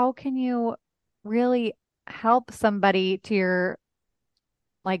how can you really help somebody to your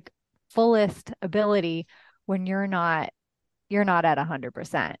like fullest ability when you're not at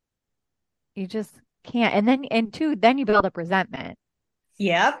 100%? You just can't. And then and two, then you build up resentment,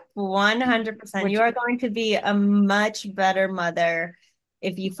 Yep, 100%. You which are going to be a much better mother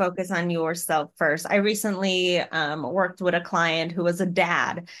if you focus on yourself first. I recently worked with a client who was a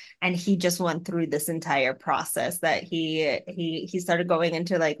dad, and he just went through this entire process that he started going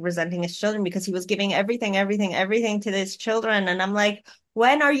into like resenting his children because he was giving everything to his children. And I'm like,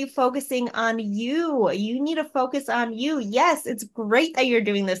 when are you focusing on you? You need to focus on you. Yes, it's great that you're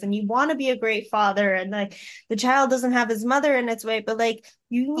doing this and you want to be a great father, and like the child doesn't have his mother in its way, but like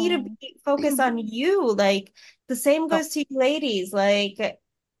you need to oh, be focused on you. Like the same oh, goes to you ladies. Like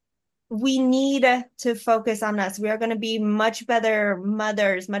we need to focus on us. We are going to be much better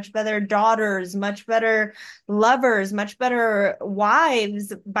mothers, much better daughters, much better lovers, much better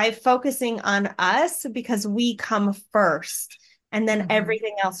wives by focusing on us, because we come first. And then mm-hmm,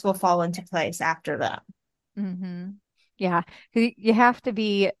 everything else will fall into place after that. mm-hmm. Yeah. You have to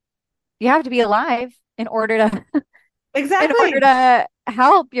be alive in order to in order Exactly. to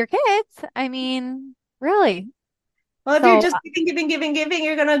help your kids. I mean, really. Well, if you're So just giving,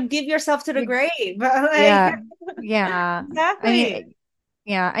 you're going to give yourself to the you, grave. Like, yeah, yeah. I exactly. mean,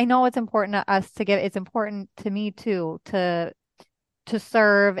 yeah, I know it's important to us to give. It's important to me too to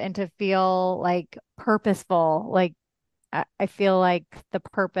serve and to feel like purposeful. Like I feel like the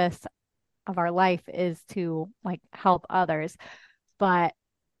purpose of our life is to like help others, but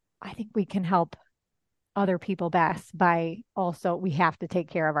I think we can help other people best by also we have to take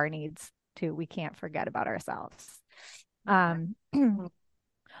care of our needs too. We can't forget about ourselves. Um,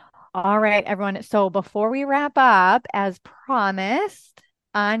 all right, everyone. So before we wrap up, as promised,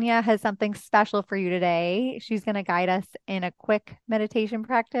 Anya has something special for you today. She's going to guide us in a quick meditation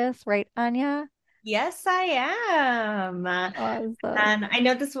practice, right, Anya? Yes, I am. Awesome. And I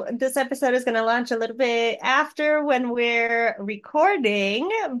know this episode is going to launch a little bit after when we're recording,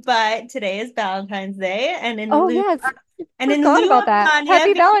 but today is Valentine's Day, Oh, yes. and in Forgot lieu about of that. Anya Happy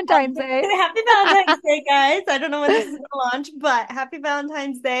being Valentine's Day. Happy Valentine's Day, guys. I don't know when this is going to launch, but happy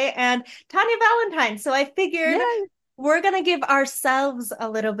Valentine's Day and Tanya Valentine. So I figured Yes. we're going to give ourselves a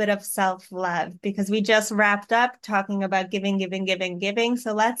little bit of self-love because we just wrapped up talking about giving, giving, giving, giving.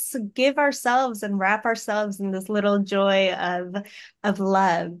 So let's give ourselves and wrap ourselves in this little joy of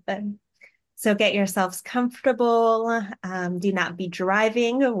love. So get yourselves comfortable. Do not be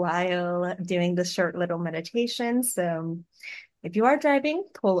driving while doing this short little meditation. So if you are driving,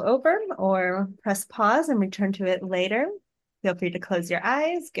 pull over or press pause and return to it later. Feel free to close your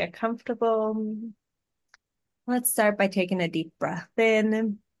eyes, get comfortable. Let's start by taking a deep breath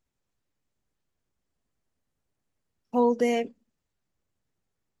in, hold it,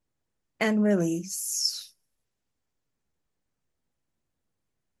 and release.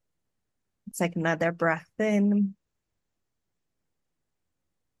 Take another breath in,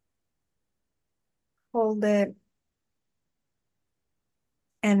 hold it,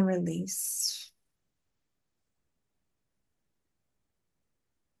 and release.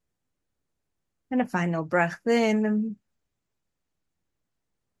 And a final breath in,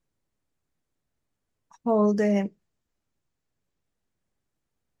 hold it,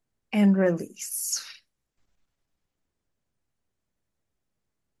 and release.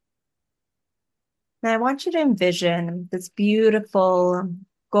 Now I want you to envision this beautiful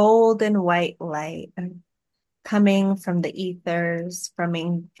golden white light coming from the ethers, from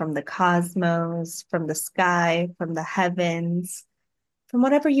the cosmos, from the sky, from the heavens, from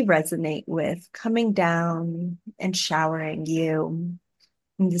whatever you resonate with, coming down and showering you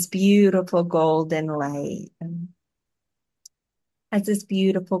in this beautiful golden light. As this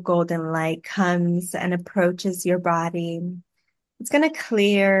beautiful golden light comes and approaches your body, it's going to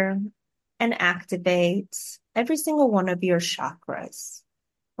clear and activate every single one of your chakras,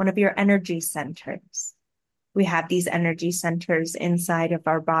 one of your energy centers. We have these energy centers inside of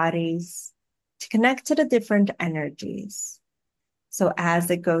our bodies to connect to the different energies. So as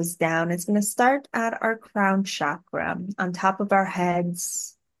it goes down, it's going to start at our crown chakra on top of our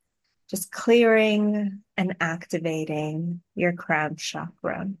heads, just clearing and activating your crown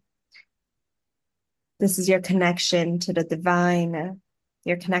chakra. This is your connection to the divine,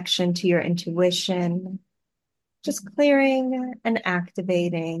 your connection to your intuition, just clearing and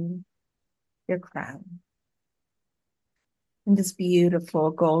activating your crown. And this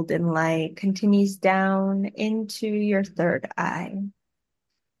beautiful golden light continues down into your third eye,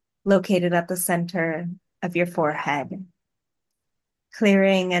 located at the center of your forehead,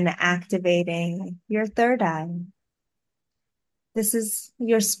 clearing and activating your third eye. This is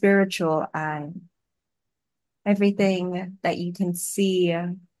your spiritual eye, everything that you can see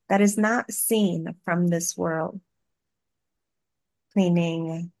that is not seen from this world,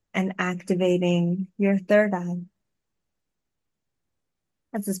 cleaning and activating your third eye.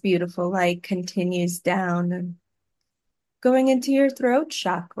 As this beautiful light continues down, going into your throat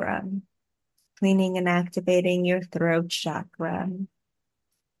chakra, cleaning and activating your throat chakra.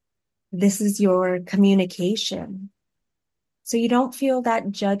 This is your communication. So you don't feel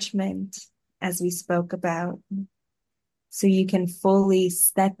that judgment as we spoke about. So you can fully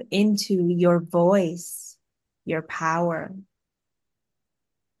step into your voice, your power,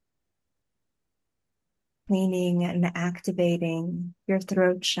 cleaning and activating your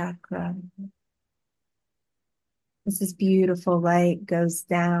throat chakra. As this beautiful light goes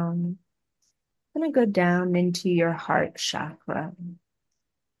down, I'm going to go down into your heart chakra,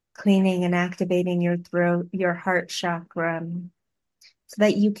 cleaning and activating your throat, your heart chakra, so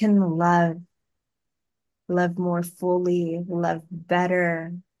that you can love more fully, love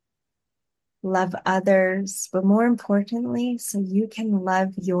better, love others, but more importantly, so you can love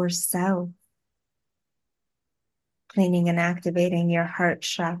yourself. Cleaning and activating your heart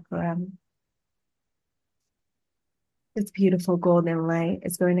chakra. This beautiful golden light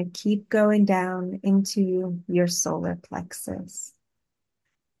is going to keep going down into your solar plexus,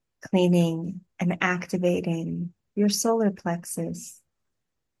 cleaning and activating your solar plexus,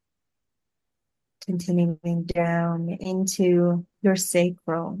 continuing down into your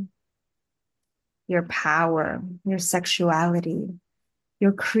sacral, your power, your sexuality,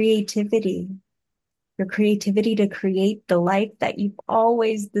 your creativity to create the life that you've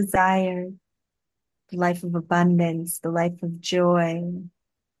always desired, the life of abundance, the life of joy,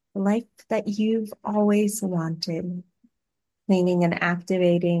 the life that you've always wanted. Cleaning and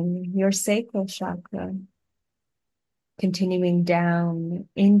activating your sacral chakra, continuing down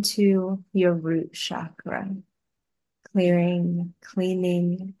into your root chakra, clearing,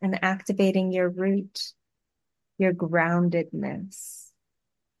 cleaning, and activating your root, your groundedness,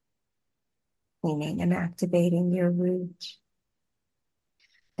 cleaning and activating your root.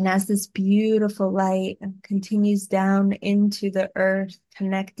 And as this beautiful light continues down into the earth,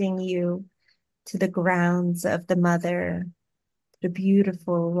 connecting you to the grounds of the mother, the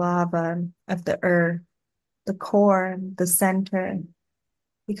beautiful lava of the earth, the core, the center,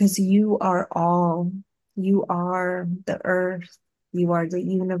 because you are all. You are the earth. You are the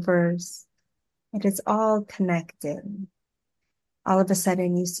universe. It is all connected. All of a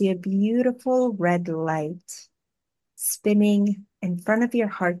sudden, you see a beautiful red light spinning in front of your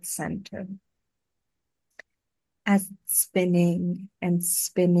heart center. As it's spinning and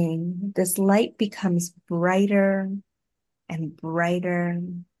spinning, this light becomes brighter and brighter,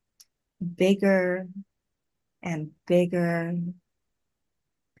 bigger and bigger.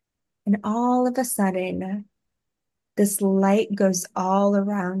 And all of a sudden, this light goes all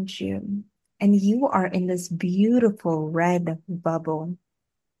around you, and you are in this beautiful red bubble.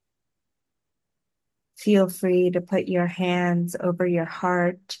 Feel free to put your hands over your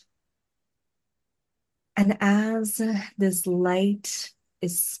heart. And as this light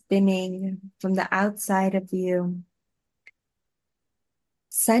is spinning from the outside of you,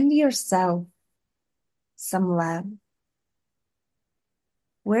 send yourself some love.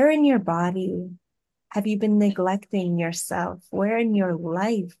 Where in your body have you been neglecting yourself? Where in your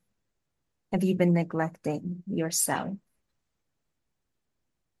life have you been neglecting yourself?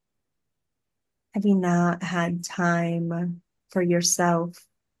 Have you not had time for yourself,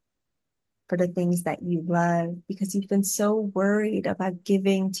 for the things that you love, because you've been so worried about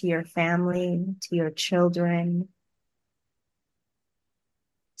giving to your family, to your children?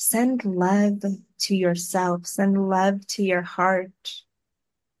 Send love to yourself. Send love to your heart.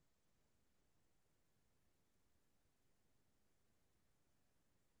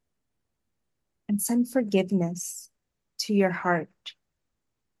 And send forgiveness to your heart.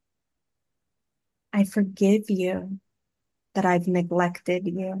 I forgive you that I've neglected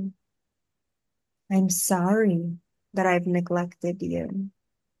you. I'm sorry that I've neglected you.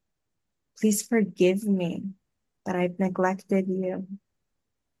 Please forgive me that I've neglected you.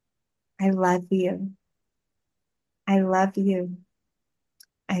 I love you. I love you.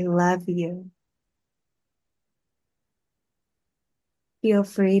 I love you. Feel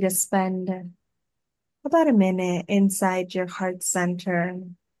free to spend about a minute inside your heart center,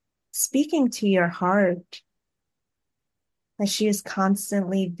 speaking to your heart that she is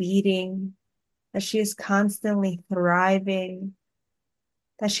constantly beating, that she is constantly thriving,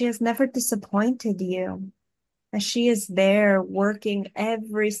 that she has never disappointed you, that she is there working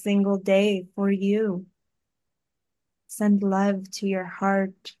every single day for you. Send love to your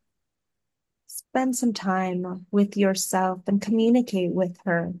heart. Spend some time with yourself and communicate with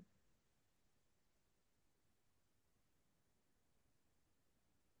her.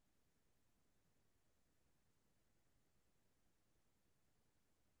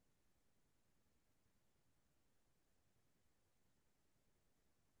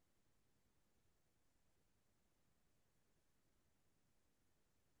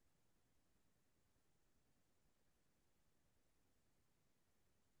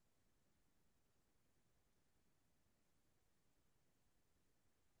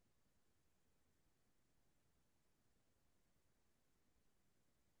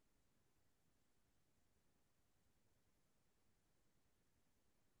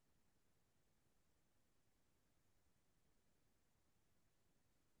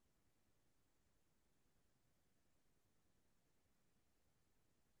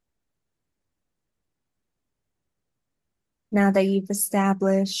 Now that you've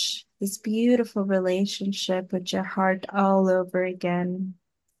established this beautiful relationship with your heart all over again,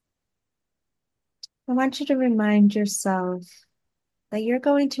 I want you to remind yourself that you're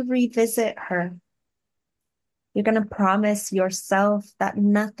going to revisit her. You're going to promise yourself that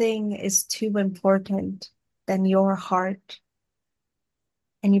nothing is too important than your heart.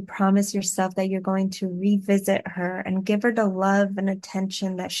 And you promise yourself that you're going to revisit her and give her the love and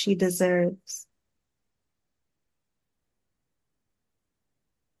attention that she deserves.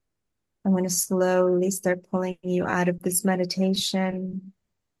 I'm going to slowly start pulling you out of this meditation.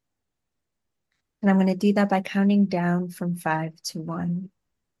 And I'm going to do that by counting down from 5 to 1.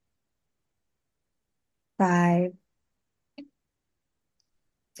 5,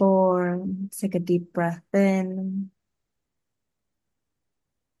 4, take a deep breath in,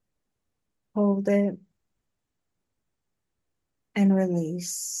 hold it, and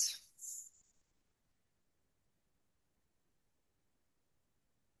release.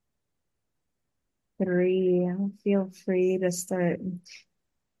 3, feel free to start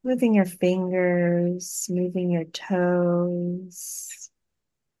moving your fingers, moving your toes.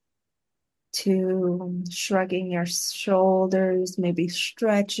 2, shrugging your shoulders, maybe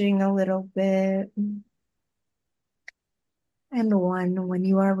stretching a little bit. And 1, when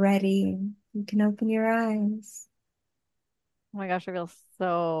you are ready, you can open your eyes. Oh my gosh, I feel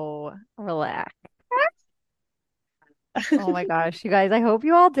so relaxed. Oh my gosh, you guys, I hope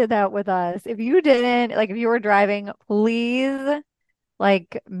you all did that with us. If you didn't, like if you were driving, please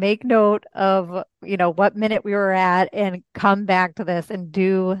like make note of, what minute we were at and come back to this and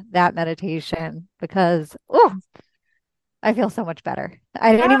do that meditation because oh, I feel so much better.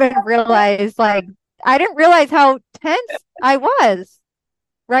 I didn't realize how tense I was,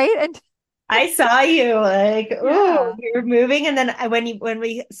 right? And I saw you like, ooh, yeah. you're moving. And then when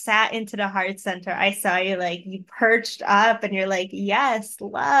we sat into the heart center, I saw you like you perched up and you're like, yes,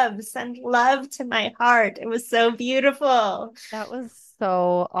 love, send love to my heart. It was so beautiful. That was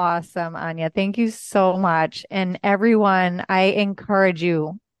so awesome, Anya. Thank you so much. And everyone, I encourage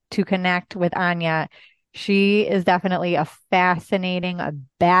you to connect with Anya. She is definitely a fascinating, a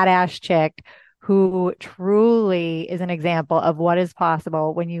badass chick who truly is an example of what is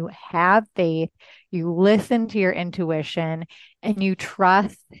possible when you have faith, you listen to your intuition, and you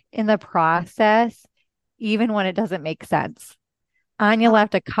trust in the process, even when it doesn't make sense. Anya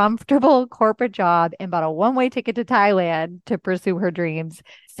left a comfortable corporate job and bought a one-way ticket to Thailand to pursue her dreams.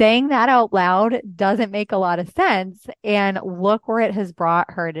 Saying that out loud doesn't make a lot of sense. And look where it has brought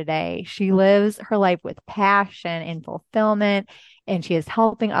her today. She lives her life with passion and fulfillment, and she is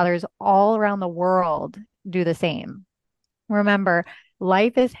helping others all around the world do the same. Remember,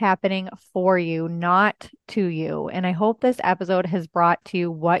 life is happening for you, not to you. And I hope this episode has brought to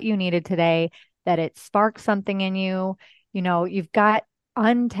you what you needed today. that it sparks something in you. You've got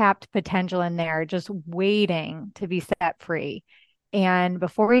untapped potential in there just waiting to be set free. And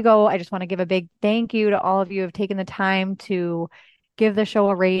before we go, I just want to give a big thank you to all of you who have taken the time to give the show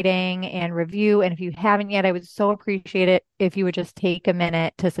a rating and review. And if you haven't yet, I would so appreciate it if you would just take a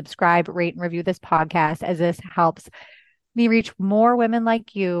minute to subscribe, rate, and review this podcast, as this helps me reach more women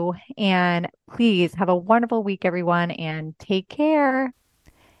like you. And please have a wonderful week, everyone, and take care.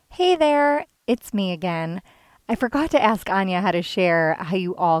 Hey there, it's me again. I forgot to ask Ania how to share how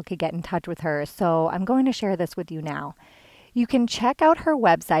you all could get in touch with her, so I'm going to share this with you now. You can check out her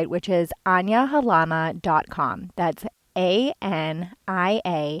website, which is aniahalama.com. That's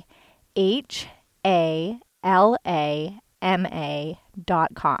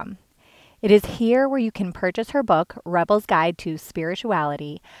ANIAHALAMA.com. It is here where you can purchase her book, Rebel's Guide to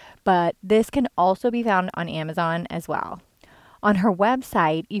Spirituality, but this can also be found on Amazon as well. On her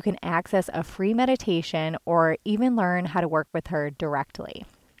website, you can access a free meditation or even learn how to work with her directly.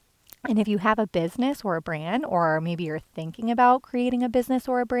 And if you have a business or a brand, or maybe you're thinking about creating a business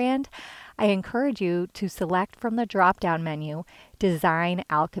or a brand, I encourage you to select from the drop-down menu Design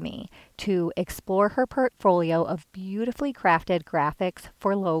Alchemy to explore her portfolio of beautifully crafted graphics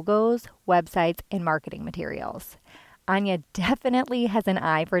for logos, websites, and marketing materials. Ania definitely has an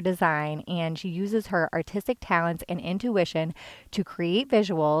eye for design, and she uses her artistic talents and intuition to create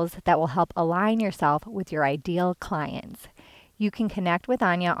visuals that will help align yourself with your ideal clients. You can connect with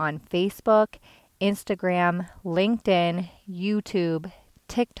Ania on Facebook, Instagram, LinkedIn, YouTube,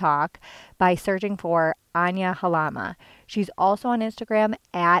 TikTok by searching for Ania Halama. She's also on Instagram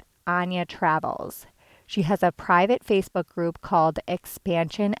at Ania Travels. She has a private Facebook group called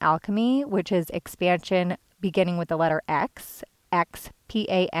Expansion Alchemy, which is expansion beginning with the letter X,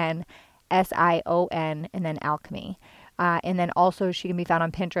 Xpansion, and then alchemy. And then also she can be found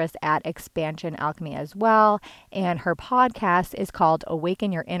on Pinterest at Expansion Alchemy as well. And her podcast is called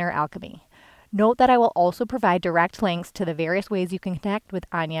Awaken Your Inner Alchemy. Note that I will also provide direct links to the various ways you can connect with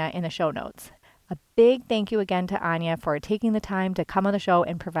Ania in the show notes. A big thank you again to Ania for taking the time to come on the show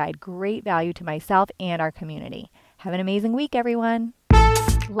and provide great value to myself and our community. Have an amazing week, everyone.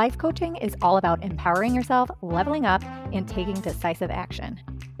 Life coaching is all about empowering yourself, leveling up, and taking decisive action.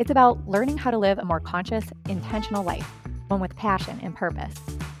 It's about learning how to live a more conscious, intentional life, one with passion and purpose.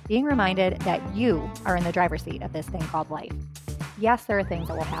 Being reminded that you are in the driver's seat of this thing called life. Yes, there are things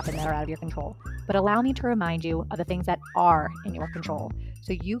that will happen that are out of your control, but allow me to remind you of the things that are in your control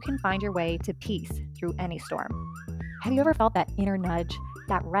so you can find your way to peace through any storm. Have you ever felt that inner nudge,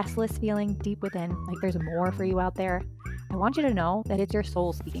 that restless feeling deep within, like there's more for you out there? I want you to know that it's your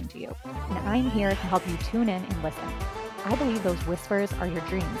soul speaking to you, and I'm here to help you tune in and listen. I believe those whispers are your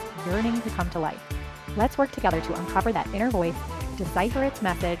dreams yearning to come to life. Let's work together to uncover that inner voice, decipher its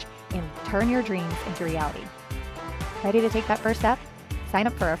message, and turn your dreams into reality. Ready to take that first step? Sign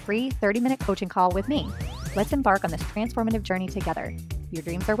up for a free 30-minute coaching call with me. Let's embark on this transformative journey together. Your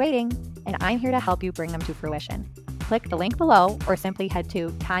dreams are waiting, and I'm here to help you bring them to fruition. Click the link below or simply head to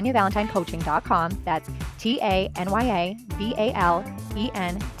TanyaValentineCoaching.com. That's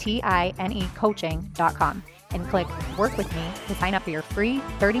TanyaValentine Coaching.com and click Work with Me to sign up for your free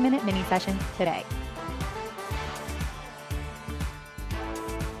 30-minute mini session today.